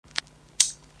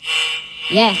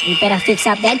Yeah, you better fix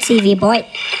up that TV, boy.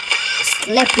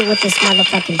 Slap you with this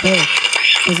motherfucking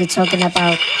bill. Is it talking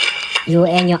about you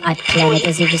and your art planet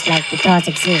as if it's like it does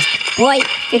exist? Boy,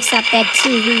 fix up that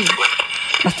TV.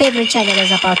 My favorite channel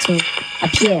is about to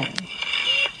appear.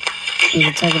 Is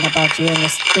it talking about you and your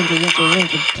stinky, yinky,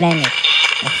 yinky planet?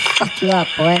 I'll fuck you up,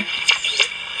 boy.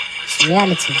 It's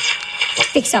reality.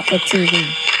 Fix up that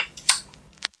TV.